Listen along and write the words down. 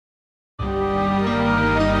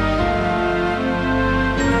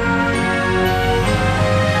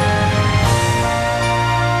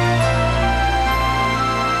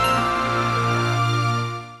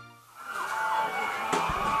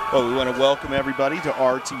Well, we want to welcome everybody to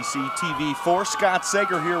RTC TV4. Scott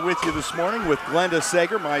Sager here with you this morning with Glenda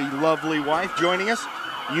Sager, my lovely wife, joining us.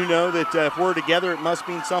 You know that if we're together, it must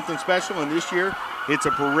mean something special, and this year it's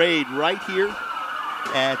a parade right here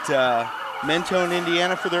at Mentone,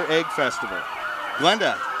 Indiana for their Egg Festival.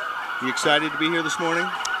 Glenda, you excited to be here this morning?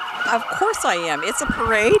 Of course I am. It's a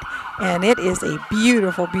parade, and it is a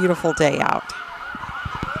beautiful, beautiful day out.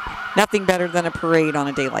 Nothing better than a parade on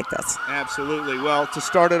a day like this. Absolutely. Well, to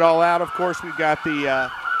start it all out, of course, we've got the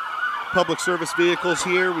public service vehicles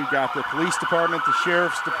here. We've got the police department, the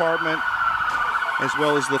sheriff's department, as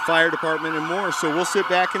well as the fire department and more. So we'll sit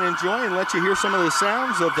back and enjoy and let you hear some of the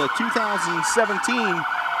sounds of the 2017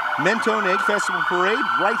 Mentone Egg Festival Parade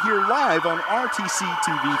right here live on RTC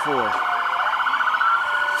TV4.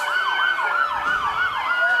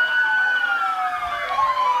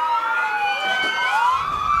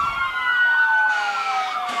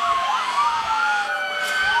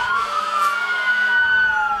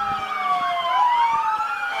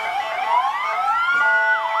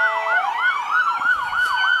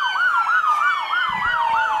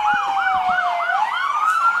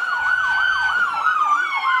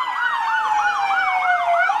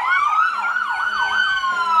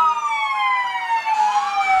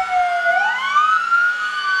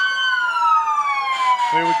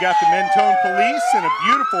 Here we've got the Mentone Police and a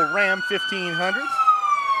beautiful Ram 1500.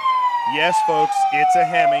 Yes, folks, it's a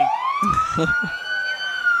Hemi.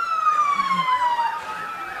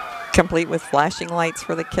 Complete with flashing lights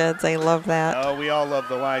for the kids. I love that. Oh, we all love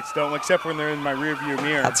the lights, don't we? Except when they're in my rearview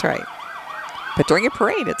mirror. That's right. But during a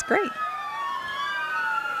parade, it's great.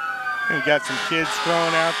 And we've got some kids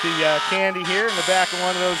throwing out the candy here in the back of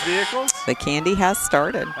one of those vehicles. The candy has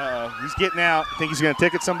started. Uh-oh, he's getting out. Think he's going to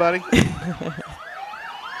ticket somebody?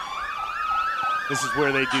 This is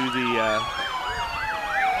where they do the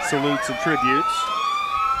salutes and tributes.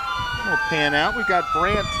 We'll pan out. We've got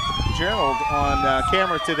Brant Gerald on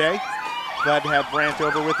camera today. Glad to have Brant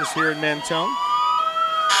over with us here in Mentone.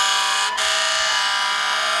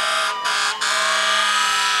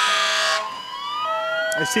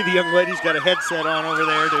 I see the young lady's got a headset on over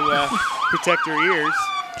there to protect her ears.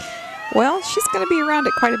 Well, she's going to be around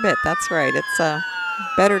it quite a bit. That's right. It's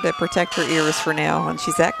better to protect her ears for now when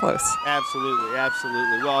she's that close. Absolutely,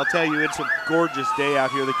 absolutely. Well, I'll tell you, it's a gorgeous day out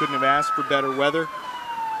here. They couldn't have asked for better weather.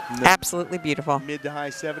 Absolutely beautiful. Mid to high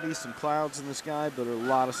 70s, some clouds in the sky, but a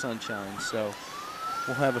lot of sunshine. So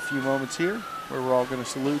we'll have a few moments here where we're all going to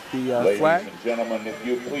salute the flag. Ladies and gentlemen, if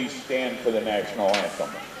you please stand for the national anthem.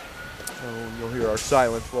 So you'll hear our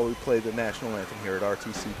silence while we play the national anthem here at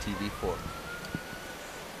RTC TV4.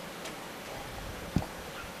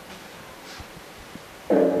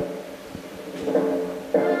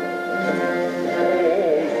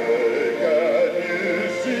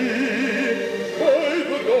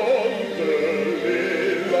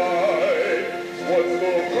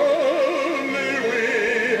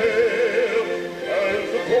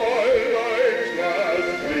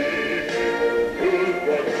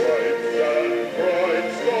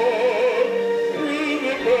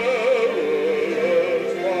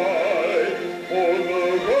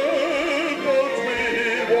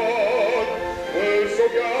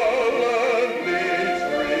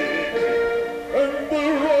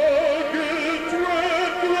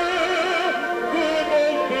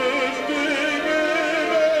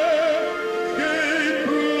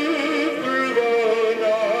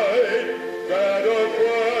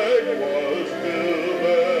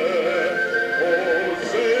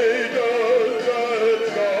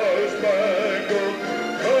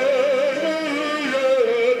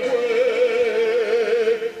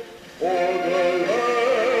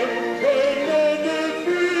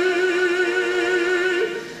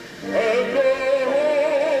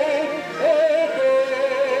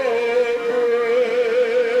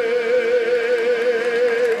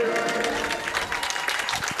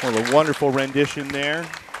 Wonderful rendition there.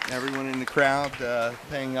 Everyone in the crowd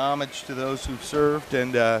paying homage to those who've served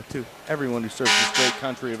and to everyone who serves this great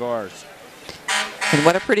country of ours. And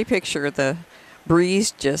what a pretty picture. The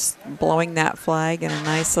breeze just blowing that flag in a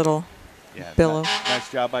nice little billow. Nice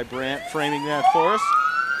job by Brant framing that for us.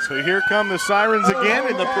 So here come the sirens again,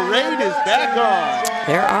 and the parade is back on.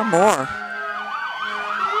 There are more.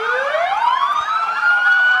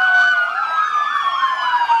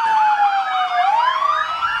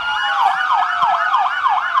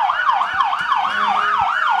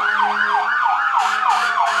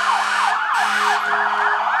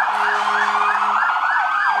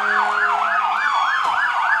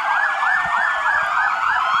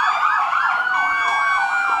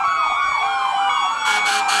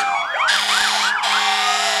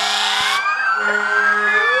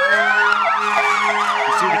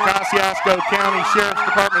 Kosciuszko County Sheriff's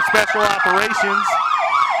Department Special Operations.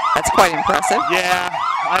 That's quite impressive. Yeah,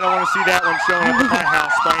 I don't want to see that one showing up at my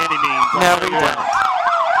house by any means. No, we don't.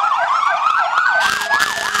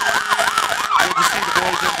 Good to see the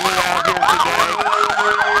boys in blue out here today.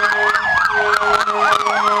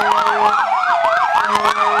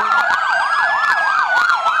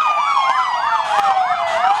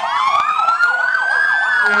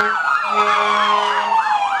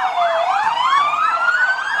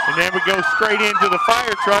 And then we go straight into the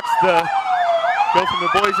fire trucks. Go from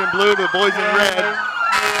the boys in blue to the boys in red.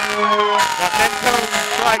 Got Mentone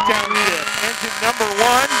Tri-Township, engine number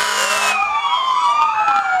 1.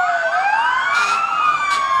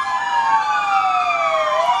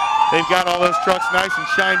 They've got all those trucks nice and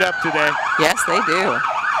shined up today. Yes, they do.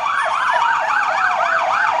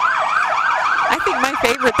 I think my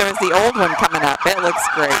favorite, though, is the old one coming up. It looks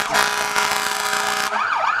great.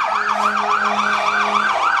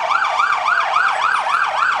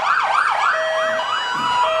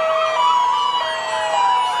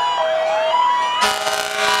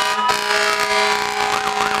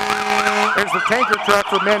 There's the tanker truck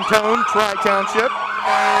for Mentone Tri-Township.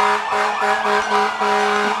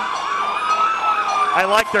 I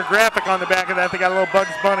like their graphic on the back of that. They got a little Bugs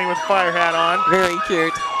Bunny with a fire hat on. Very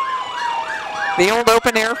cute. The old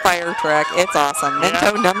open air fire truck. It's awesome.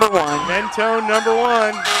 Mentone number 1. Mentone number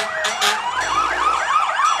 1.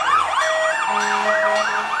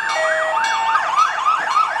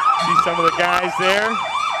 See some of the guys there.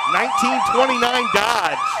 1929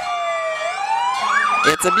 Dodge.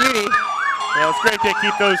 It's a beauty. Yeah, it's great they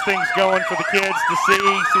keep those things going for the kids to see.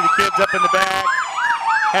 See the kids up in the back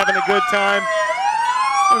having a good time.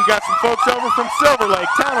 We've got some folks over from Silver Lake,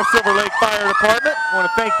 Town of Silver Lake Fire Department. I want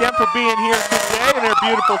to thank them for being here today in their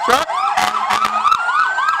beautiful truck.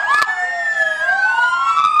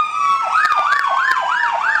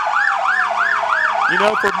 You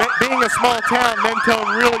know, for being a small town,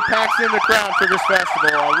 Mentone really packs in the crowd for this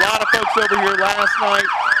festival. A lot of folks over here last night,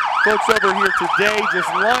 folks over here today, just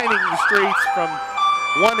lining the streets from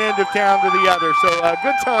one end of town to the other. So a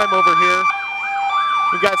good time over here.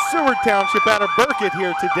 We've got Seward Township out of Burkett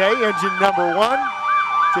here today, engine number 1.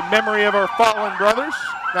 It's in memory of our fallen brothers.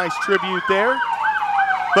 Nice tribute there.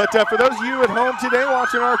 But for those of you at home today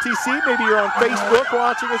watching RTC, maybe you're on Facebook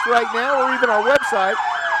watching us right now, or even our website,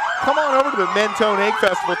 come on over to the Mentone Egg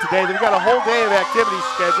Festival today. They've got a whole day of activities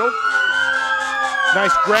scheduled.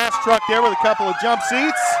 Nice grass truck there with a couple of jump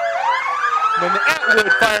seats. And then the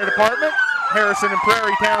Atwood Fire Department, Harrison and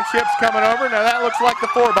Prairie Townships coming over. Now that looks like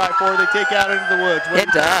the 4x4 they take out into the woods.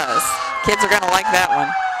 It does. Kids are going to like that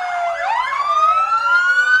one.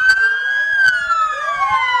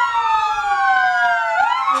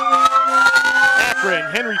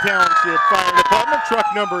 Akron, Henry Township Fire Department, truck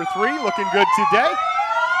number 3, looking good today.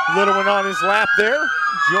 Little one on his lap there,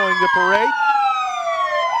 enjoying the parade.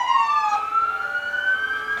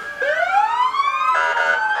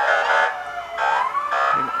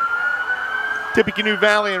 Tippecanoe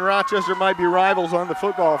Valley and Rochester might be rivals on the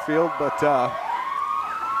football field, but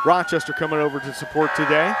Rochester coming over to support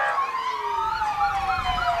today.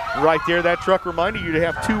 Right there, that truck reminding you to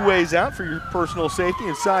have 2 ways out for your personal safety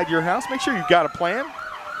inside your house. Make sure you've got a plan.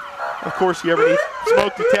 Of course, you ever need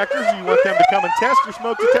smoke detectors, you want them to come and test your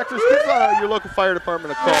smoke detectors, give your local fire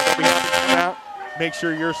department a call. They'll be happy to come out, make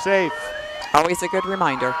sure you're safe. Always a good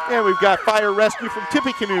reminder. And we've got fire rescue from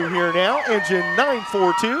Tippecanoe here now, engine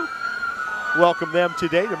 942. Welcome them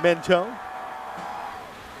today to Mentone.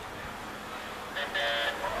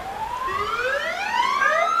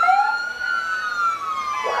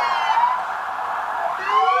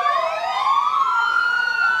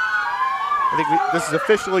 I think this is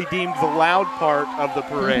officially deemed the loud part of the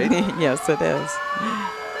parade. Yes, it is.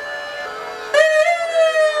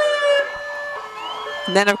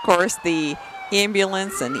 And then, of course, the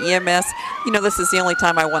ambulance and EMS. You know, this is the only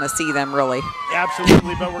time I want to see them, really.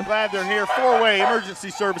 Absolutely, but we're glad they're here. 4-Way Emergency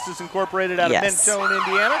Services Incorporated out of Mentone,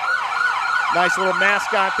 Indiana. Nice little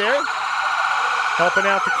mascot there, helping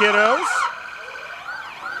out the kiddos.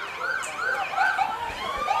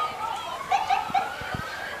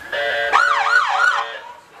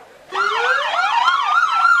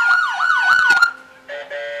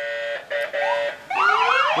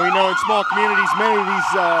 We know in small communities, many of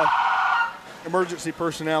these emergency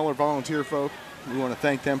personnel are volunteer folk. We want to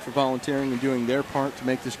thank them for volunteering and doing their part to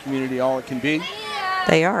make this community all it can be.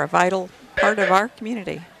 They are a vital part of our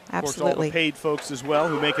community. Absolutely. Of course, all the paid folks as well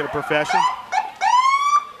who make it a profession.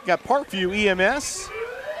 Got Parkview EMS.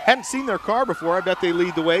 Hadn't seen their car before. I bet they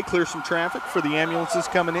lead the way, clear some traffic for the ambulances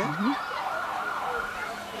coming in.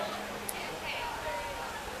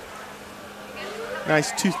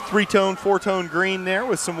 Nice three-tone, four-tone green there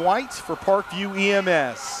with some whites for Parkview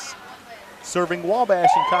EMS, serving Wabash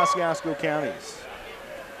and Kosciuszko counties.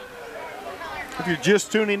 If you're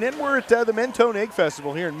just tuning in, we're at the Mentone Egg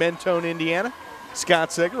Festival here in Mentone, Indiana. Scott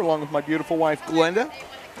Seger, along with my beautiful wife, Glenda.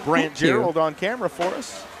 Brant Gerald on camera for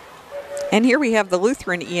us. And here we have the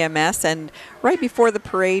Lutheran EMS, and right before the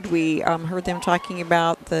parade, we heard them talking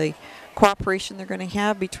about the cooperation they're going to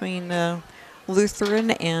have between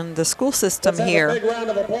Lutheran and the school system here. Let's have a big round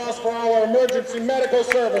of applause for our emergency medical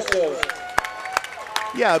services.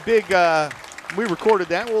 Yeah, a big, we recorded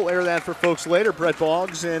that. We'll air that for folks later. Brett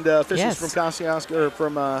Boggs and officials from Kosciuszko, or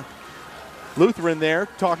from Lutheran there,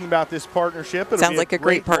 talking about this partnership. It'll Sounds be like a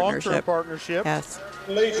great partnership. Long-term partnerip. Yes.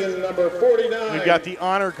 Legion number 49. We've got the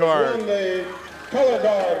honor guard. Won the color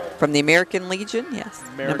guard. From the American Legion, yes.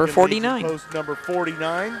 American number 49. Legion post number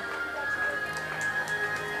 49.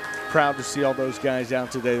 Proud to see all those guys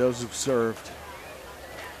out today, those who've served.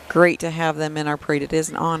 Great to have them in our parade. It is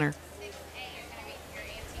an honor.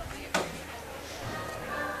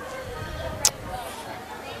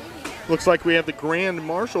 Looks like we have the Grand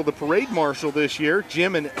Marshal, the Parade Marshal this year,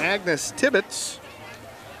 Jim and Agnes Tibbetts.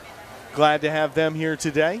 Glad to have them here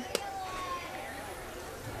today.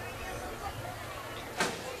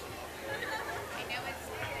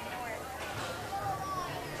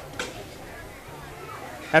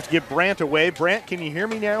 Have to give Brant away. Brant, can you hear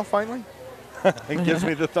me now, finally? It gives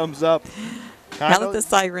me the thumbs up. Now that the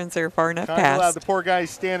sirens are far enough past. The poor guy's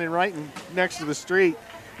standing right next to the street,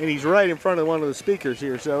 and he's right in front of one of the speakers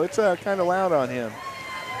here, so it's kind of loud on him.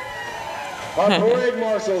 Our parade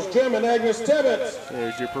marshals, Jim and Agnes Tibbetts.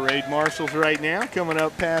 There's your parade marshals right now, coming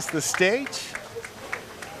up past the stage.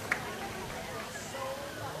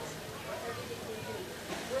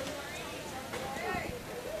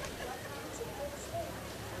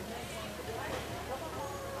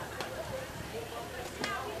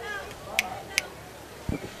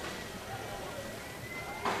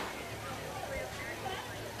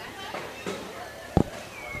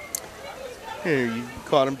 Here, you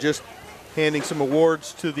caught him just handing some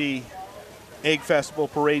awards to the Egg Festival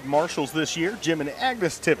Parade Marshals this year, Jim and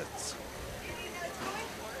Agnes Tibbetts.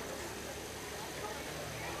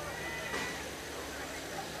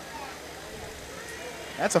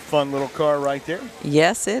 That's a fun little car right there.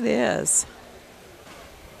 Yes, it is.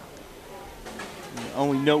 The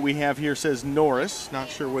only note we have here says Norris. Not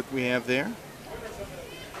sure what we have there.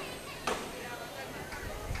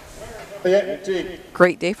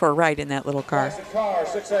 Great day for a ride in that little car. Car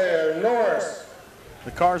 6A Norris.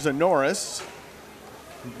 The car's a Norris.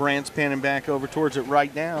 Brant's panning back over towards it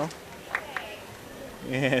right now.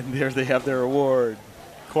 And there they have their award.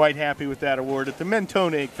 Quite happy with that award at the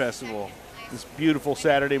Mentone Egg Festival. This beautiful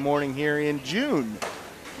Saturday morning here in June.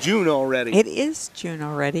 June already. It is June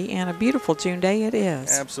already, and a beautiful June day it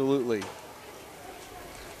is. Absolutely.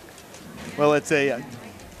 Well, it's a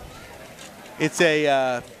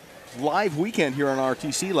live weekend here on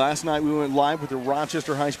RTC. Last night we went live with the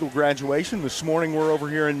Rochester High School graduation. This morning we're over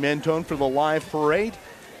here in Mentone for the live parade.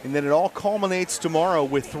 And then it all culminates tomorrow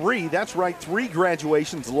with three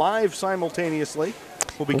graduations live simultaneously.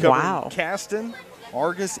 We'll be covering Caston,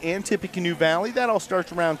 Argus, and Tippecanoe Valley. That all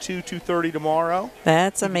starts around 2:30 tomorrow.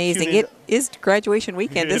 That's amazing. It is graduation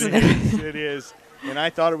weekend, isn't it? It is. And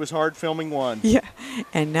I thought it was hard filming one. Yeah,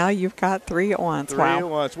 and now you've got three at once. Three at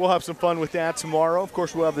once. We'll have some fun with that tomorrow. Of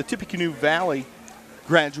course, we'll have the Tippecanoe Valley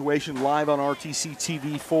graduation live on RTC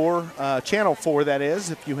TV 4, Channel 4, that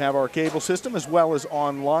is, if you have our cable system, as well as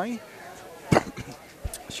online.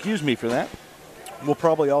 Excuse me for that. We'll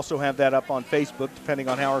probably also have that up on Facebook, depending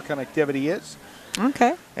on how our connectivity is.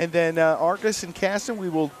 Okay. And then Argus and Caston, we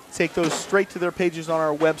will take those straight to their pages on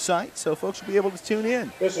our website, so folks will be able to tune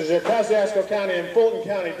in. This is your Kosciuszko County and Fulton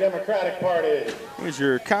County Democratic Party. Here's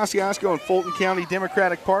your Kosciuszko and Fulton County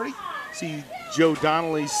Democratic Party. See Joe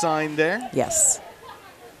Donnelly's sign there. Yes.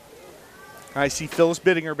 I see Phyllis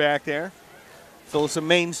Bittinger back there. Phyllis, a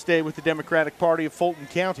mainstay with the Democratic Party of Fulton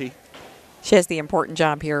County. She has the important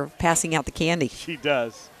job here of passing out the candy. She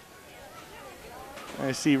does.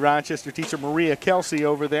 I see Rochester teacher Maria Kelsey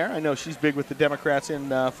over there. I know she's big with the Democrats in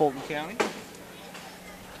Fulton County.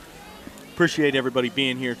 Appreciate everybody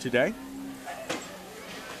being here today.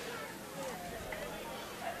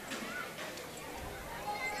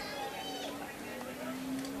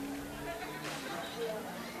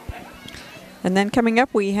 And then coming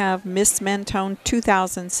up, we have Miss Mentone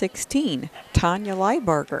 2016, Tanya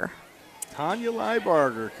Leibarger. Tanya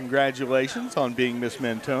Leibarger, congratulations on being Miss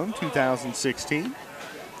Mentone 2016.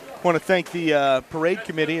 I want to thank the parade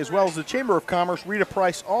committee as well as the Chamber of Commerce, Rita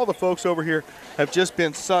Price, all the folks over here have just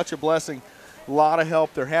been such a blessing. A lot of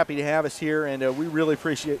help. They're happy to have us here, and we really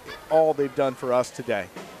appreciate all they've done for us today.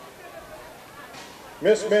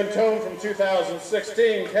 Miss Mentone from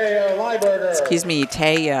 2016, Kaya Lieberger. Excuse me,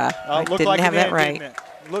 Taya. I didn't like have an that N, right. didn't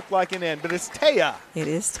it? Looked like an N, but it's Taya. It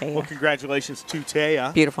is Taya. Well, congratulations to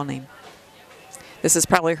Taya. Beautiful name. This is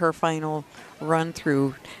probably her final run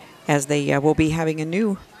through, as they will be having a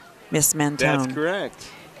new Miss Mentone. That's correct.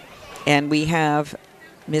 And we have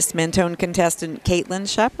Miss Mentone contestant Caitlin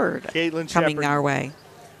Shepard coming Shepard. our way.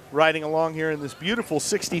 Riding along here in this beautiful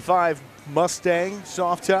 65 Mustang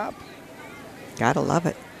soft top. Gotta love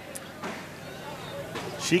it.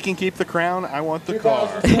 She can keep the crown. I want the car.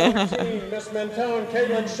 2017, Miss Mentone,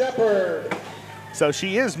 Caitlin Shepard. So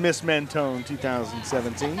she is Miss Mentone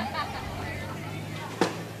 2017.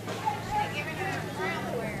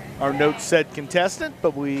 Our notes said contestant,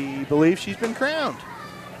 but we believe she's been crowned.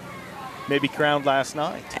 Maybe crowned last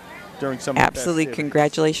night during some of the Absolutely, festivities.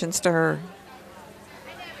 congratulations to her.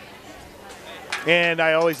 And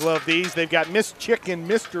I always love these. They've got Miss Chick and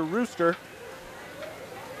Mr. Rooster.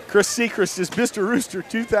 Chris Seacrest is Mr. Rooster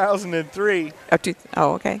 2003.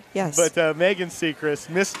 Oh, okay, yes. But Megan Seacrest,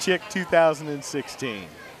 Miss Chick 2016.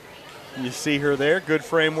 You see her there. Good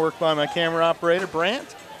framework by my camera operator,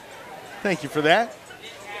 Brant. Thank you for that.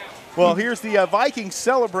 Well, here's the Vikings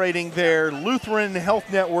celebrating their Lutheran Health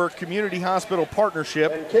Network Community Hospital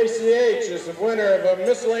partnership. And KCH is the winner of a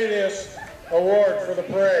miscellaneous award for the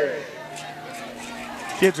parade.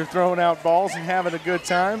 Kids are throwing out balls and having a good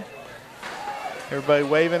time. Everybody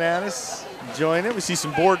waving at us, enjoying it. We see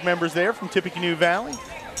some board members there from Tippecanoe Valley.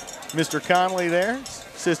 Mr. Connolly there,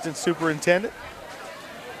 assistant superintendent.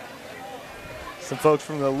 Some folks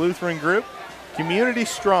from the Lutheran group. Community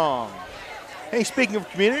Strong. Hey, speaking of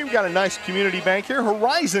community, we've got a nice community bank here,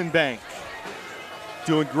 Horizon Bank.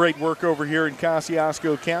 Doing great work over here in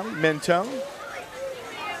Kosciuszko County, Mentone.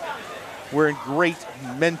 Wearing great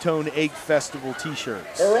Mentone Egg Festival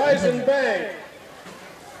t-shirts. Horizon Bank.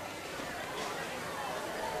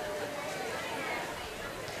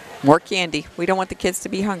 More candy. We don't want the kids to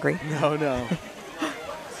be hungry. No, no.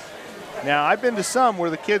 Now, I've been to some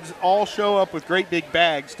where the kids all show up with great big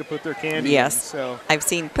bags to put their candy in. Yes. So I've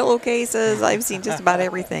seen pillowcases. I've seen just about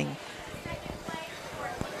everything.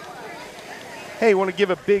 hey, want to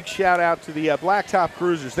give a big shout out to the Blacktop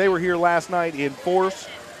Cruisers. They were here last night in force,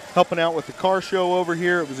 helping out with the car show over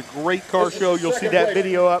here. It was a great car This is show. the You'll see second that week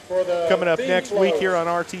video up for the coming up theme next week float. here on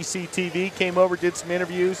RTC TV. Came over, did some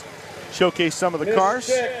interviews, showcased some of the Miss cars.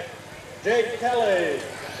 Chick, Jake Kelly.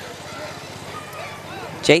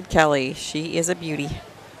 Jade Kelly, she is a beauty.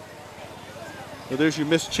 Well, there's your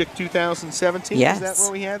Miss Chick 2017. Yes. Is that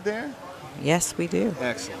what we had there? Yes, we do.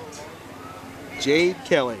 Excellent. Jade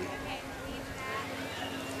Kelly.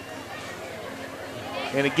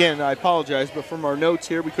 And again, I apologize, but from our notes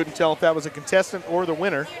here, we couldn't tell if that was a contestant or the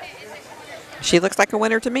winner. She looks like a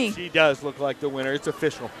winner to me. She does look like the winner. It's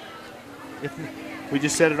official. We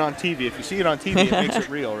just said it on TV. If you see it on TV, it makes it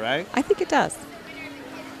real, right? I think it does.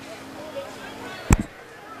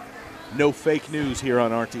 No fake news here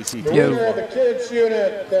on RTC The TV. winner of the kids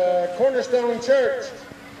unit, Cornerstone Church.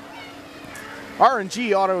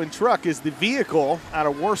 R&G Auto and Truck is the vehicle out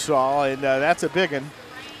of Warsaw, and that's a big one.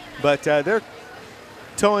 But they're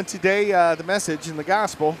towing today the message in the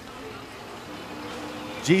gospel.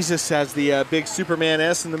 Jesus has the big Superman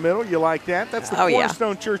S in the middle. You like that? That's the Oh, yeah.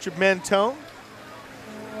 Cornerstone Church of Mentone.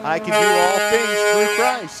 I can do all things through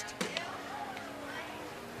Christ.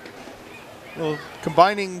 Well,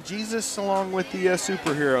 combining Jesus along with the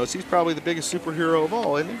superheroes. He's probably the biggest superhero of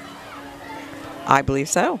all, isn't he? I believe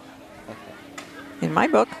so. In my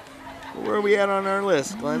book. Where are we at on our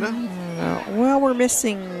list, Glenda? Well, we're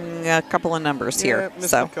missing a couple of numbers here. Missing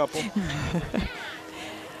So, a couple.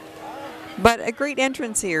 but a great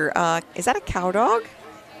entrance here. Is that a cow dog?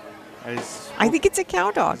 I think it's a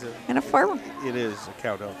cow dog Is it? and a farmer. It is a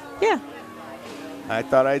cow dog. Yeah. I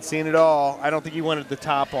thought I'd seen it all. I don't think he wanted the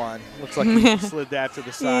top on. Looks like he slid that to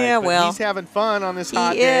the side. Yeah, but well, he's having fun on this He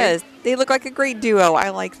hot day. is. They look like a great duo. I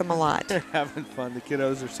like them a lot. They're having fun. The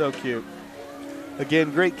kiddos are so cute.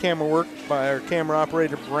 Again, great camera work by our camera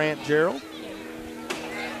operator, Brant Gerald.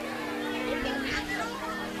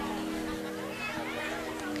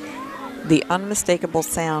 The unmistakable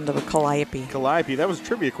sound of a calliope. Calliope, that was a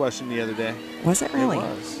trivia question the other day. Was it really? It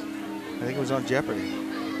was. I think it was on Jeopardy.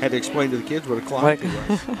 Had to explain to the kids what a calliope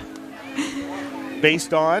was.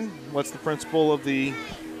 Based on, what's the principle of the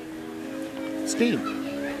steam?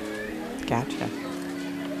 Gotcha.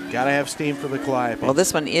 Gotta have steam for the calliope. Well,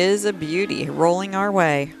 this one is a beauty, rolling our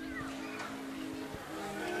way.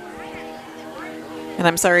 And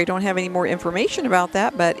I'm sorry I don't have any more information about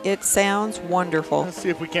that, but it sounds wonderful. Let's see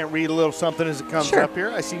if we can't read a little something as it comes Sure. up here.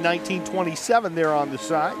 I see 1927 there on the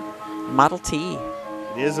side. Model T.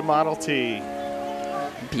 It is a Model T.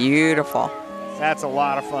 Beautiful. That's a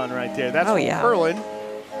lot of fun right there. That's Oh, from yeah. Curlin.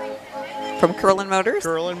 From Curlin Motors?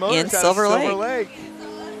 Curlin Motors in out of Silver Silver Lake. Lake.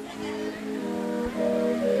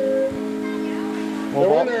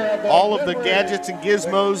 Well, all of the gadgets and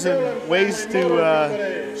gizmos and ways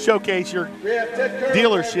to showcase your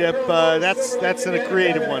dealership, that's a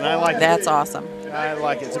creative one. I like That's it. awesome. I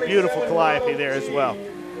like it. It's a beautiful calliope there as well.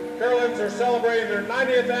 Curlins are celebrating their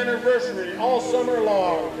 90th anniversary all summer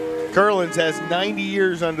long. Curlin's has 90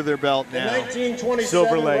 years under their belt In now. 1927,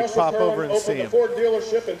 Silver Lake, Russell pop Curlin over and opened see the him. Ford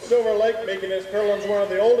dealership in Silver Lake, making his Curlins one of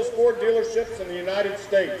the oldest Ford dealerships in the United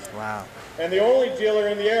States. Wow. And the only dealer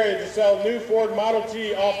in the area to sell new Ford Model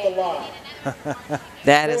T off the lot.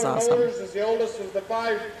 That is Curlin awesome. Motors is the oldest of the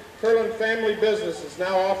 5 Curlin family businesses,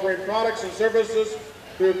 now offering products and services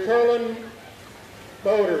through Curlin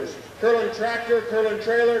Motors, Curlin Tractor, Curlin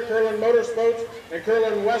Trailer, Curlin Motorsports, and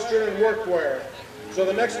Curlin Western and Workwear. So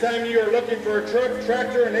the next time you are looking for a truck,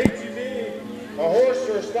 tractor, an ATV, a horse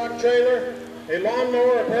or a stock trailer, a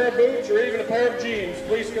lawnmower, a pair of boots, or even a pair of jeans,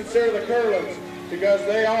 please consider the Curlins, because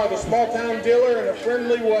they are the small-town dealer in a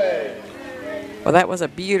friendly way. Well, that was a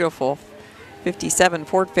beautiful 57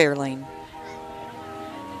 Ford Fairlane.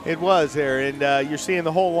 It was there, and you're seeing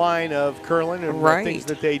the whole line of Curlin and the Right. things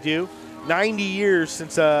that they do. 90 years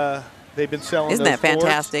since they've been selling Isn't those that Fords.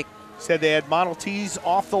 fantastic? Said they had Model Ts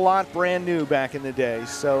off the lot, brand new back in the day.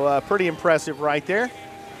 So pretty impressive right there.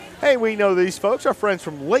 Hey, we know these folks, our friends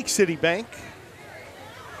from Lake City Bank.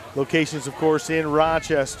 Locations, of course, in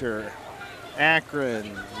Rochester,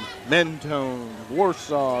 Akron, Mentone,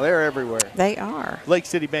 Warsaw. They're everywhere. They are. Lake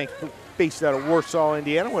City Bank, based out of Warsaw,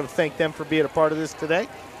 Indiana. I want to thank them for being a part of this today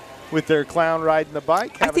with their clown riding the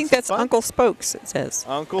bike. I having think some that's fun. Uncle Spokes, it says.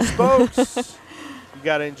 Uncle Spokes. You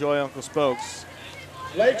got to enjoy Uncle Spokes.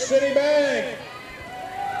 Lake City Bank.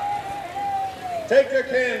 Take your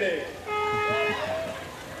candy.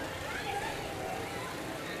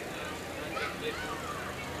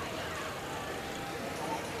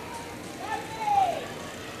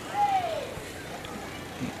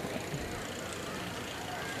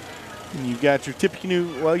 And you've got your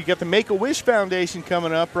Tippecanoe, well, you got the Make-A-Wish Foundation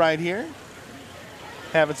coming up right here.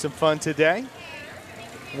 Having some fun today.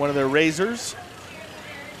 One of their razors.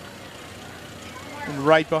 And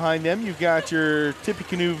right behind them, you've got your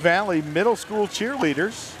Tippecanoe Valley Middle School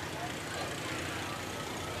cheerleaders.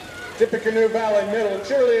 Tippecanoe Valley Middle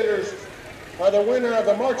cheerleaders are the winner of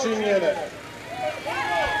the marching unit.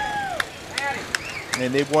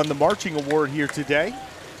 And they've won the marching award here today.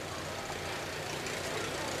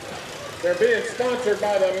 They're being sponsored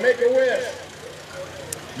by the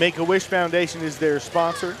Make-A-Wish. Make-A-Wish Foundation is their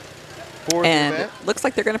sponsor for the And event. it looks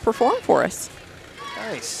like they're going to perform for us.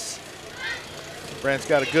 Nice. Brant's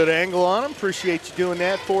got a good angle on him. Appreciate you doing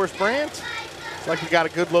that for us, Brant. It's like we got a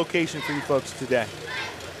good location for you folks today.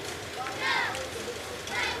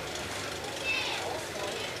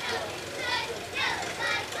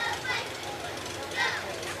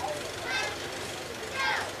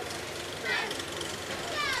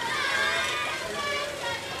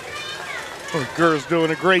 The girls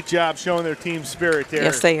doing a great job showing their team spirit there.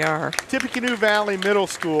 Yes, they are. Tippecanoe Valley Middle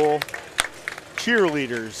School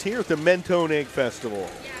cheerleaders here at the Mentone Egg Festival.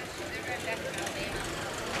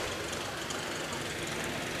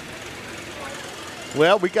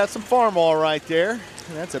 Well, we got some Farmall right there.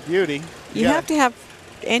 That's a beauty. You have to have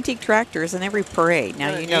antique tractors in every parade.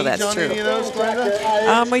 Now, you know that's on true. any of those,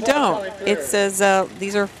 Glenda? We don't. It says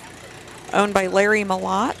these are owned by Larry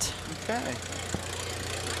Malott. Okay.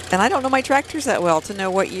 And I don't know my tractors that well to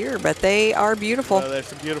know what year, but they are beautiful. Well, there's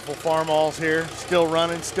some beautiful Farmalls here. Still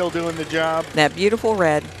running, still doing the job. That beautiful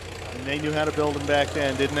red. And they knew how to build them back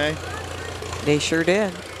then, didn't they? They sure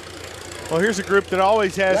did. Well, here's a group that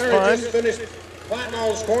always has Larry fun. just finished planting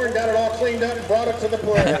all his corn, got it all cleaned up, and brought it to the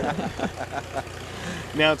parade.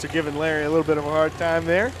 Announcer giving Larry a little bit of a hard time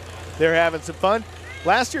there. They're having some fun.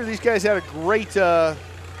 Last year, these guys had a great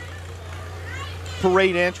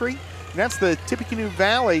parade entry, and that's the Tippecanoe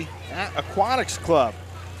Valley Aquatics Club.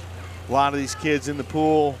 A lot of these kids in the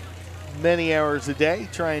pool many hours a day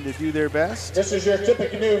trying to do their best. This is your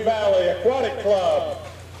Tippecanoe Valley Aquatic Club.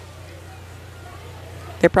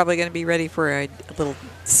 They're probably going to be ready for a little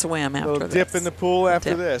swim A after little this. dip in the pool after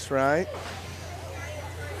Dip. this, right?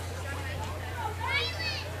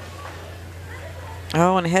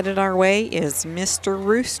 Oh, and headed our way is Mr.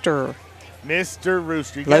 Rooster. Mr.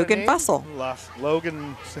 Rooster. You got a Logan name? Fussell.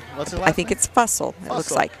 Logan, what's his last I think name? it's Fussell, it looks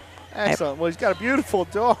Fussell. like. Excellent. Well, he's got a beautiful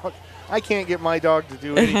dog. I can't get my dog to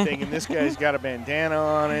do anything, and this guy's got a bandana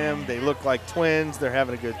on him. They look like twins. They're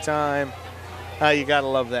having a good time. You got to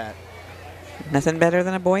love that. Nothing better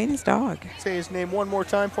than a boy and his dog. Say his name one more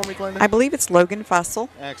time for me, Glenda. I believe it's Logan Fussell.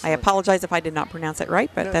 Excellent. I apologize if I did not pronounce it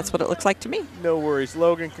right, but that's what it looks like to me. No worries.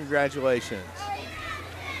 Logan, congratulations.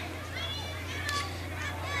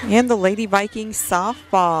 And the Lady Vikings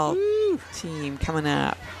softball team coming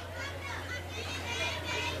up.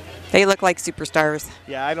 They look like superstars.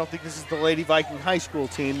 Yeah, I don't think this is the Lady Viking high school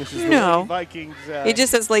team. This is the Lady Vikings. It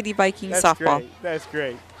just says Lady Vikings softball. Great. That's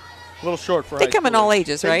great. A little short for They high come in schoolers. all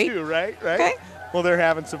ages, right? They do, right? Okay. Well, they're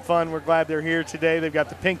having some fun. We're glad they're here today. They've got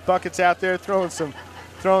the pink buckets out there throwing some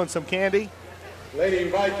candy. Lady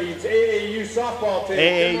Vikings AAU softball team.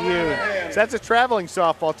 AAU. So that's a traveling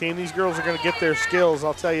softball team. These girls are going to get their skills,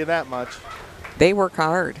 I'll tell you that much. They work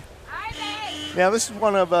hard. Now, this is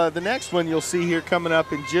one of the next one you'll see here coming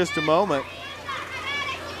up in just a moment.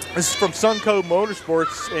 This is from Suncoast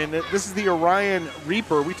Motorsports, and this is the Orion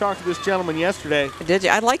Reaper. We talked to this gentleman yesterday. Did you?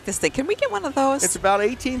 I like this thing. Can we get one of those? It's about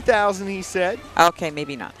 $18,000, he said. Okay,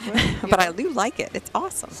 maybe not. But I do like it. It's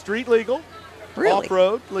awesome. Street legal. Really?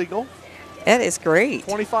 Off-road legal. That is great.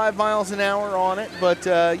 25 miles an hour on it, but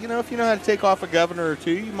if you know how to take off a governor or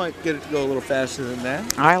two, you might get it to go a little faster than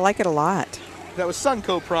that. I like it a lot. That was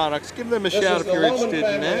Sunco Products. Give them a This shout is if the you're Loman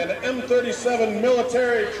interested in family, that. an M37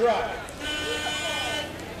 military truck.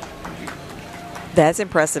 That's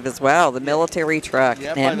impressive as well. The military truck,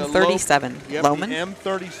 Yep, by the M37. Yep, Loman. the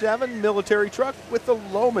M37 military truck with the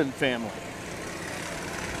Loman family.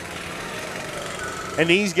 And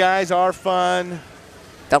these guys are fun.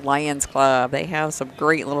 The Lions Club. They have some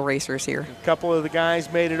great little racers here. A couple of the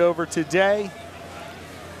guys made it over today.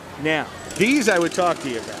 Now, these I would talk to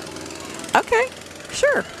you about. Okay,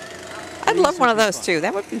 sure. I'd These love one would of be those fun. too.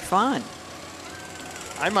 That would be fun.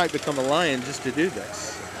 I might become a Lion just to do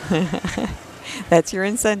this. That's your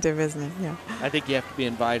incentive, isn't it? Yeah. I think you have to be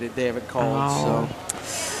invited. They haven't called, Oh.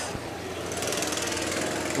 so.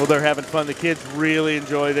 Well, they're having fun. The kids really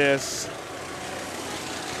enjoy this.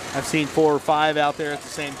 I've seen 4 or 5 out there at the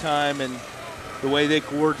same time, and the way they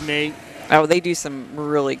coordinate. Oh, they do some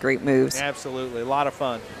really great moves. Absolutely. A lot of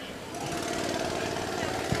fun.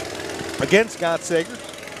 Again, Scott Sager,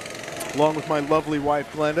 along with my lovely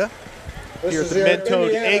wife, Glenda, here at the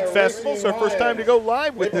Mentone Egg Festival. It's our first time to go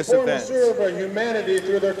live with this event. They perform humanity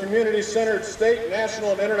through their community-centered state,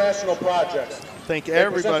 national, and international projects. Thank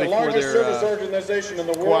everybody for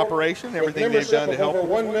their cooperation, everything they've done to help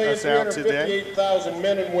us out today. 1,358,000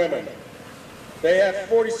 men and women. They have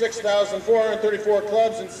 46,434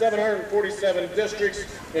 clubs in 747 districts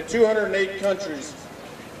in 208 countries.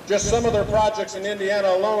 Just some of their projects in Indiana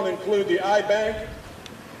alone include the Eye Bank,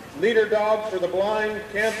 Leader Dog for the Blind,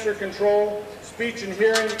 Cancer Control, Speech and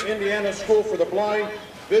Hearing, Indiana School for the Blind,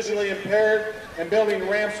 Visually Impaired, and building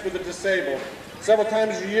ramps for the disabled. Several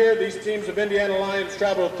times a year, these teams of Indiana Lions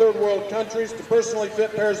travel to third world countries to personally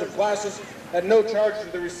fit pairs of glasses at no charge to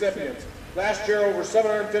the recipients. Last year, over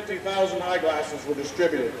 750,000 eyeglasses were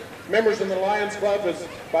distributed. Members in the Lions Club is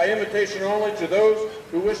by invitation only to those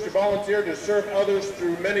who wish to volunteer to serve others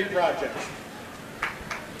through many projects.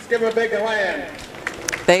 Let's give them a big hand.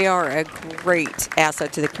 They are a great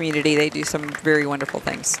asset to the community. They do some very wonderful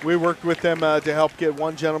things. We worked with them to help get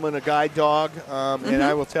one gentleman a guide dog, and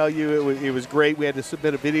I will tell you it was great. We had to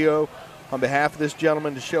submit a video on behalf of this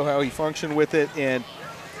gentleman to show how he functioned with it, and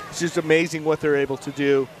it's just amazing what they're able to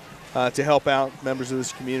do to help out members of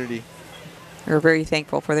this community. We're very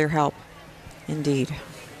thankful for their help, indeed.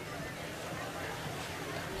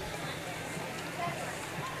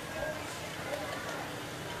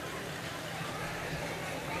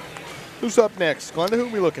 Who's up next? Glenda, who are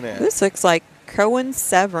we looking at? This looks like Cohen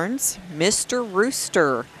Severn's Mr.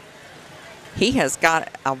 Rooster. He has got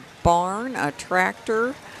a barn, a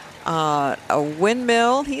tractor, a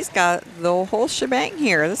windmill. He's got the whole shebang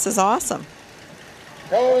here. This is awesome.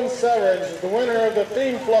 Cohen Severns is the winner of the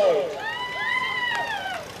theme float.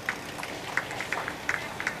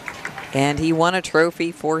 And he won a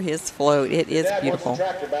trophy for his float. It is Dad beautiful. wants the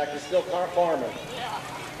tractor back. He's still farming.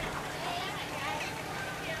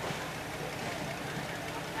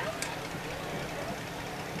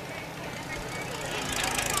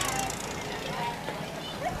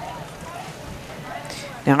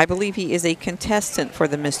 Now, I believe he is a contestant for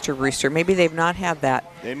the Mr. Rooster. Maybe they've not had that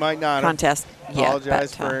They might not contest have. yet.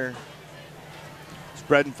 Apologize but, for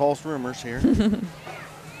spreading false rumors here.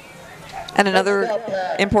 And another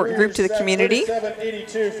important group to the community,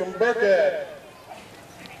 3782 from Burkett.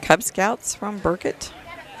 Cub Scouts from Burkett.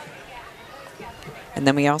 And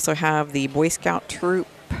then we also have the Boy Scout troop.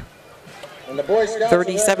 And the Boy Scouts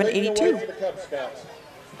 3782. are leading the way for the Cub Scouts.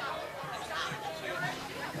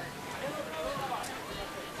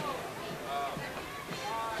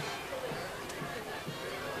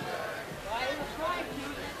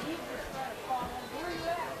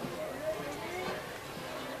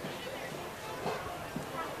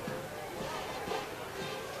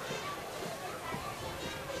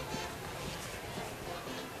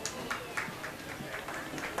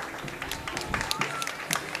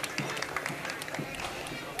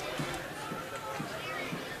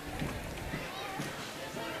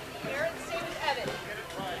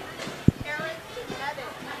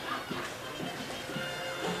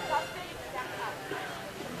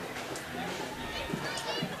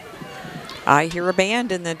 I hear a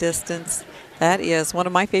band in the distance. That is one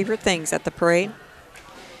of my favorite things at the parade.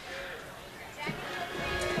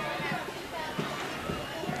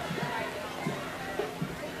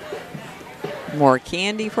 More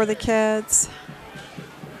candy for the kids.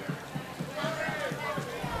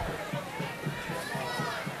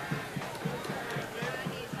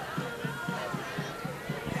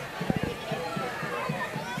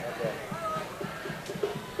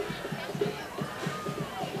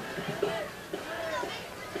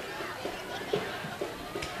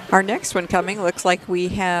 Our next one coming looks like we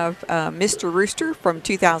have Mr. Rooster from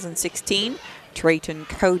 2016, Trayton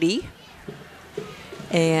Cody.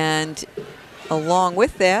 And along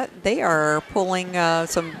with that, they are pulling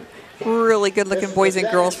some really good-looking boys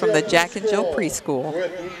and girls from the Jack and Jill preschool.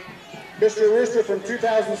 With Mr. Rooster from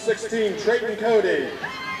 2016, Trayton Cody.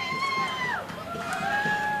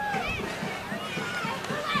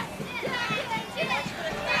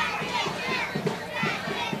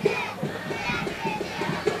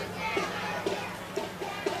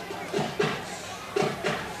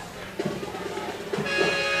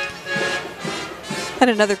 And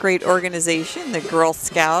another great organization, the Girl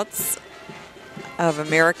Scouts of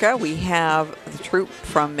America. We have the troop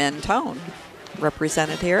from Mentone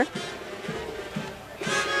represented here.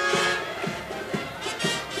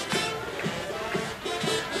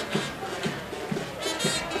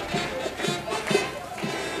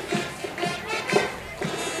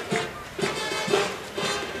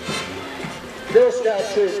 Girl Scout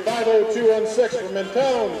Troop 50216 from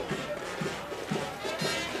Mentone.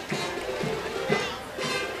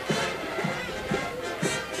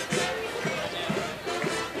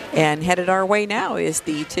 And headed our way now is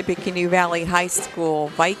the Tippecanoe Valley High School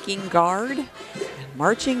Viking Guard and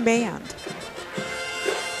Marching Band.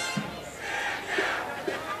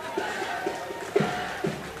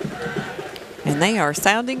 And they are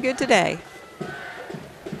sounding good today.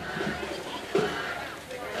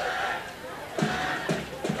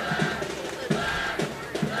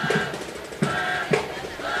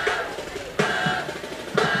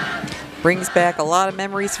 Brings back a lot of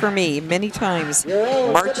memories for me, many times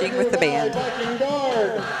marching with the band. Viking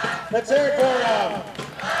Guard. Let's hear it for 'em.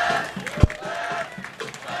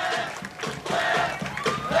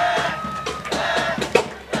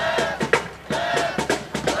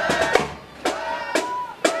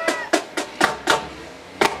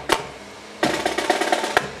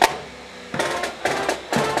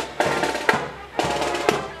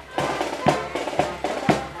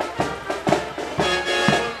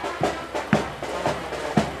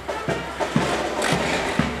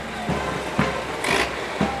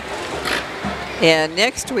 And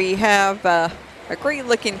next we have a great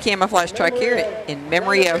looking camouflage truck here in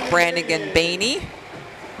memory of Brannigan Bainey.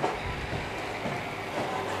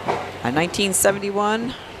 A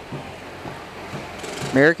 1971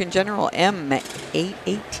 American General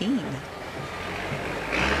M818.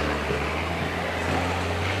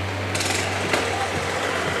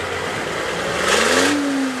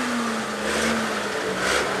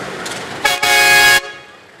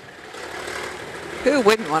 Who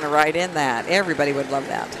wouldn't want to ride in that? Everybody would love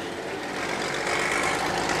that.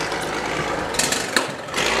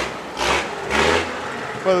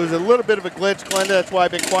 Well, there's a little bit of a glitch, Glenda. That's why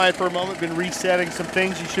I've been quiet for a moment. Been resetting some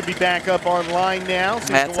things. You should be back up online now,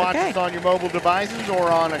 so you can watch us on your mobile devices or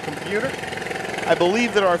on a computer. I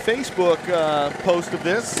believe that our Facebook post of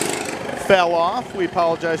this fell off. We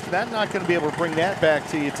apologize for that. Not going to be able to bring that back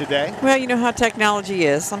to you today. Well, you know how technology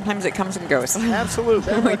is. Sometimes it comes and goes.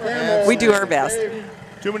 Absolutely. We do our best.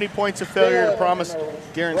 Too many points of failure to promise,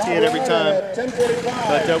 guarantee it every time.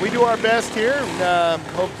 But we do our best here, and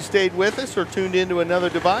hope you stayed with us or tuned into another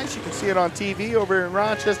device. You can see it on TV over in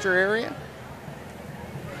Rochester area.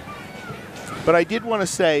 But I did want to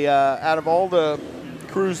say, out of all the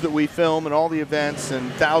crews that we film and all the events,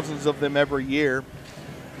 and thousands of them every year,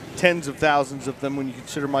 tens of thousands of them when you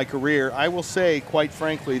consider my career, I will say, quite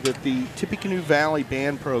frankly, that the Tippecanoe Valley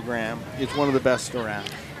Band program is one of the best around.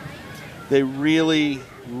 They really,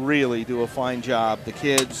 really do a fine job. The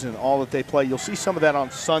kids and all that they play. You'll see some of that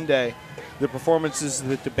on Sunday, the performances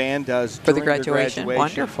that the band does for the during graduation.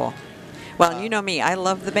 Wonderful. Well, you know me. I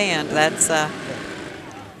love the band. That's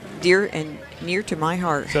dear and near to my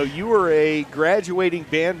heart. So you were a graduating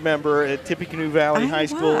band member at Tippecanoe Valley High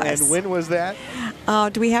School, and when was that?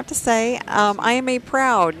 Do we have to say? I am a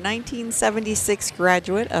proud 1976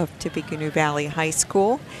 graduate of Tippecanoe Valley High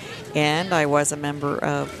School, and I was a member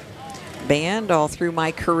of band all through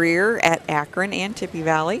my career at Akron and Tippy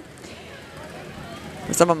Valley.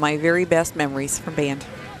 Some of my very best memories from band.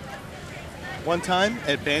 One time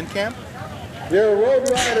at band camp? Your road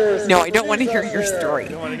riders. No, I don't want to hear your story. You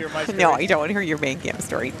don't want to hear my story? No, I don't want to hear your band camp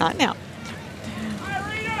story. Not now.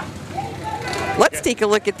 Let's take a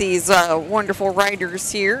look at these wonderful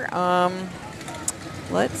riders here.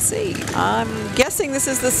 Let's see. I'm guessing this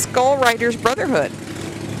is the Skull Riders Brotherhood.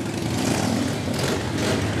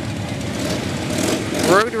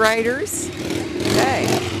 Road Riders. Okay.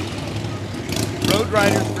 Road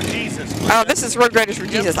Riders for Jesus. Oh, this is Road Riders for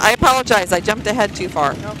Jesus. I apologize. I jumped ahead too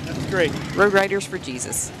far. Nope, that's great. Road Riders for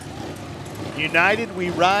Jesus. United, we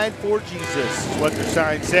ride for Jesus, is what their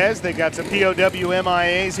sign says. They got some POW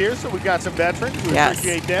MIAs here, so we've got some veterans. We Yes.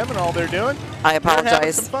 appreciate them and all they're doing. I We're having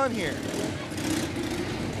apologize. some fun here.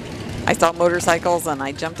 I saw motorcycles and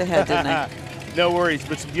I jumped ahead, didn't I? No worries,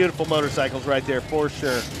 but some beautiful motorcycles right there for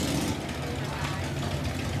sure.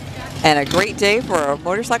 And a great day for a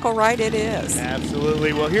motorcycle ride it is.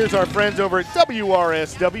 Absolutely. Well, here's our friends over at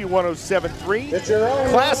WRSW 1073. It's your own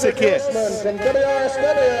Classic Roger Hits. Grossman from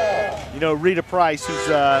WRSW. You know, Rita Price, who's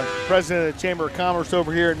president of the Chamber of Commerce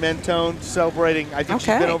over here in Mentone, celebrating, I think she's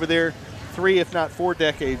Okay. been over there 3, if not 4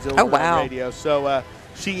 decades over Oh, wow. on radio. So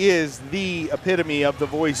she is the epitome of the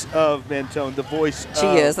voice of Mentone, the voice She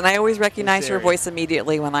of is, and I always recognize her area. voice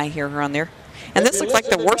immediately when I hear her on there. And this looks like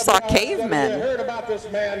the Warsaw I Cavemen. heard about this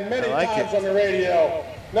man many I like times it. on the radio.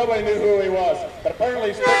 Nobody knew who he was, but apparently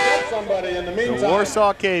he's picked up somebody in the the meantime.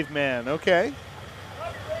 Warsaw Caveman. Okay.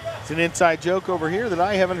 It's an inside joke over here that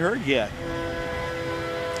I haven't heard yet.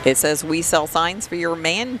 It says, we sell signs for your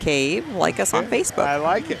man cave. Like us on I Facebook.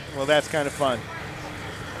 like it. Well, that's kind of fun.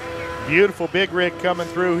 Beautiful big rig coming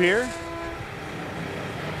through here.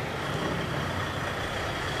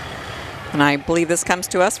 And I believe this comes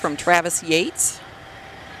to us from Travis Yates.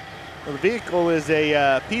 Well, the vehicle is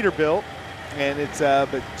a Peterbilt, and it's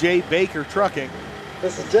but J. Baker Trucking.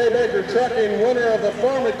 This is Jay Baker Trucking, winner of the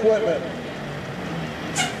farm equipment.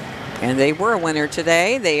 And they were a winner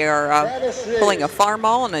today. They are Travis Yates. pulling a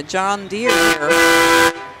Farmall and a John Deere here.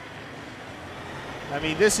 I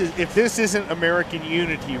mean, this is if this isn't American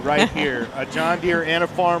unity right here, a John Deere and a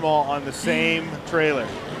Farmall on the same trailer.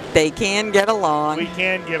 They can get along. We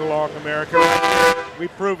can get along, America. Right here.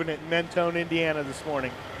 We've proven it in Mentone, Indiana this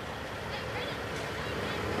morning.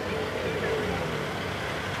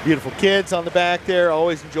 Beautiful kids on the back there.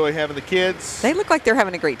 Always enjoy having the kids. They look like they're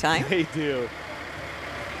having a great time. They do.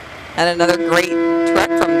 And another great truck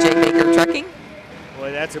from J. Baker Trucking.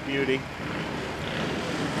 Boy, that's a beauty.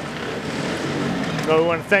 So we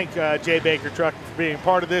want to thank J. Baker Trucking for being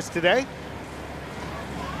part of this today.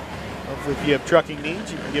 Hopefully if you have trucking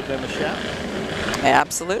needs, you can give them a shout.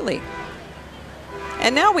 Absolutely.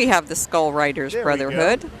 And now we have the Skull Riders There we go.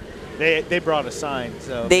 Brotherhood. They brought a sign,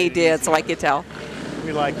 so They did, so I could tell.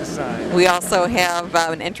 we like the sign. We also have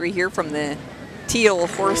an entry here from the Steel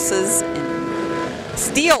Horses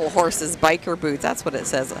Biker Boots. That's what it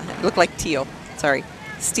says. It looked like teal. Sorry.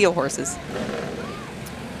 Steel Horses.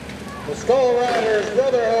 The Skull Riders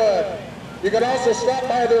Brotherhood. You can also stop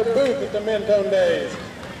by their booth at the Mentone Days.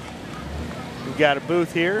 We've got a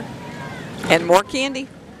booth here And more candy.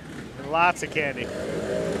 and lots of candy.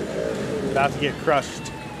 About to get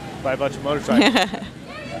crushed by a bunch of motorcycles.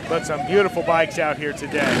 But some beautiful bikes out here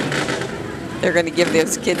today. They're going to give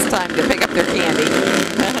those kids time to pick up their candy.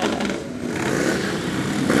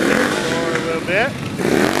 More a little bit.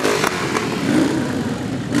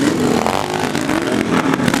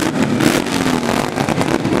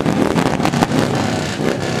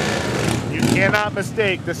 You cannot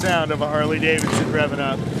mistake the sound of a Harley Davidson revving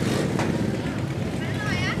up.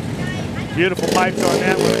 Beautiful pipes on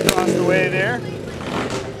that one across the way there.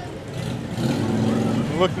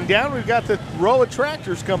 Looking down, we've got the row of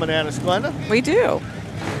tractors coming at us, Glenda. We do.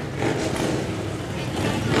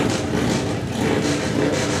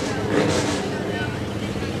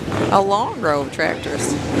 A long row of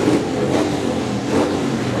tractors.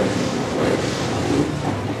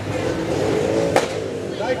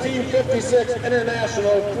 '56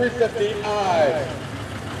 International 350i.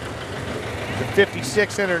 The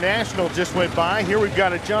 56 International just went by. Here we've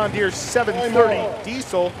got a John Deere 730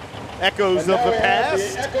 diesel. Echoes And of now the we have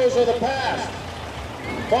past. The echoes of the past.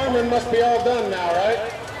 Farming must be all done now,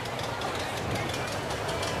 right?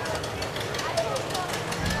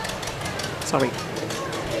 Sorry.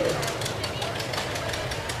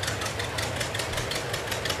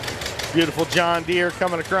 Beautiful John Deere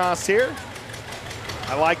coming across here.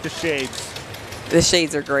 I like the shades. The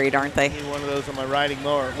shades are great, aren't I they? need one of those on my riding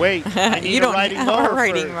mower. Wait, I need You a don't riding have mower. a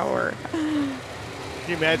riding first. mower. Can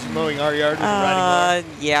you imagine mowing our yard with a riding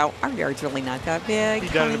mower? Yeah, our yard's really not that big. Be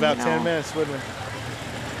done in about 10 minutes, wouldn't we?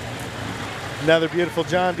 Another beautiful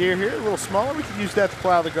John Deere here, a little smaller. We could use that to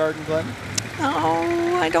plow the garden, Glenn.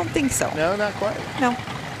 Oh, I don't think so. No, not quite. No.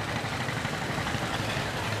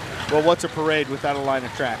 Well, what's a parade without a line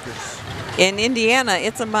of tractors? In Indiana,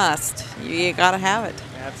 it's a must. You got to have it.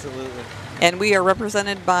 Absolutely. And we are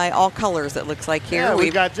represented by all colors, it looks like here. Yeah, we've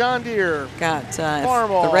We've got John Deere. got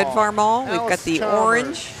Farmall, the red Farmall. We've got Alice the Chalmers.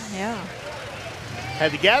 orange. Yeah.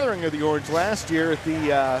 Had the gathering of the orange last year at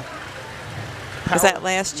the Was that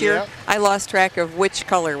last year? Yep. I lost track of which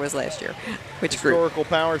color was last year. Which group? Historical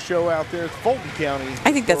Power Show out there at Fulton County.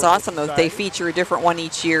 I think that's Historical awesome, though. They Society. feature a different one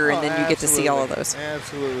each year, and then you get to see all of those.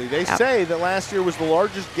 Absolutely. They Yep. say that last year was the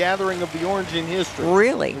largest gathering of the orange in history.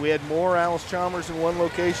 Really? We had more Alice Chalmers in one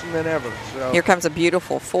location than ever. So, Here comes a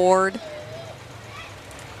beautiful Ford. of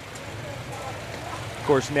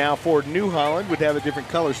course, now Ford New Holland would have a different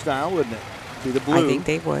color style, wouldn't it? Be the blue. I think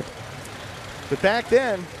they would. But back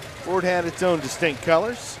then, Ford had its own distinct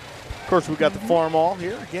colors. Of course, we've got the Farmall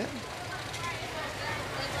here again.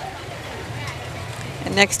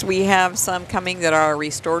 And next we have some coming that are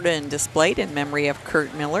restored and displayed in memory of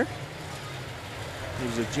Kurt Miller. He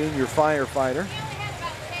was a junior firefighter.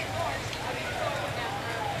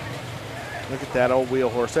 Look at that old wheel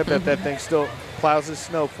horse. I bet that thing still plows his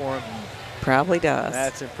snow for him. Probably does.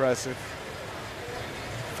 That's impressive.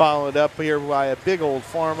 Followed up here by a big old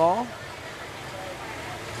Farmall.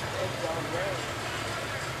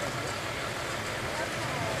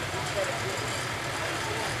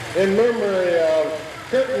 In memory of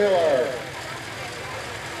Kurt Miller.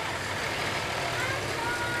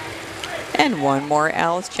 And one more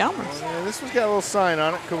Alice Chalmers. Yeah, this one's got a little sign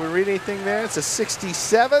on it. Can we read anything there? It's a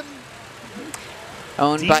 67.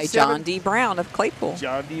 Owned by D7. John D. Brown of Claypool.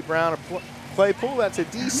 John D. Brown of Claypool. That's a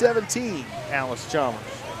D17 Alice Chalmers.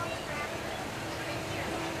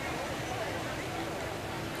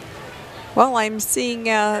 Well, I'm seeing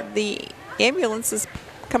the ambulances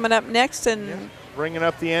coming up next, and Bringing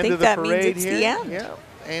up the end think of the that means parade it's here. the end. Yeah,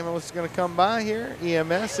 ambulance is going to come by here.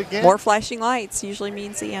 EMS again. more flashing lights usually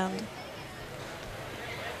means the end.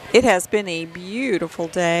 It has been a beautiful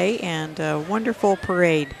day and a wonderful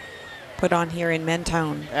parade put on here in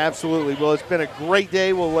Mentone. Absolutely. Well, it's been a great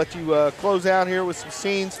day. We'll let you close out here with some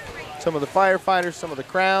scenes, some of the firefighters, some of the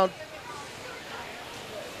crowd.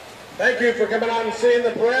 Thank you for coming out and seeing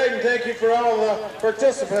the parade, and thank you for all the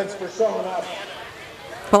participants for showing up.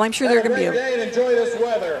 Well, I'm sure there are Have going a to be great day and enjoy this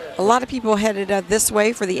weather. a lot of people headed this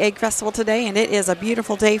way for the Egg Festival today, and it is a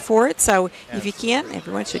beautiful day for it. So if you can,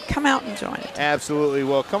 everyone should come out and join it. Absolutely.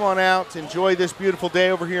 Well, come on out. Enjoy this beautiful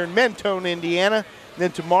day over here in Mentone, Indiana. And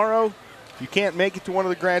then tomorrow, if you can't make it to one of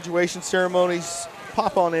the graduation ceremonies,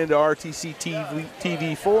 pop on into RTC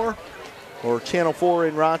TV 4 or Channel 4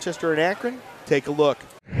 in Rochester and Akron. Take a look.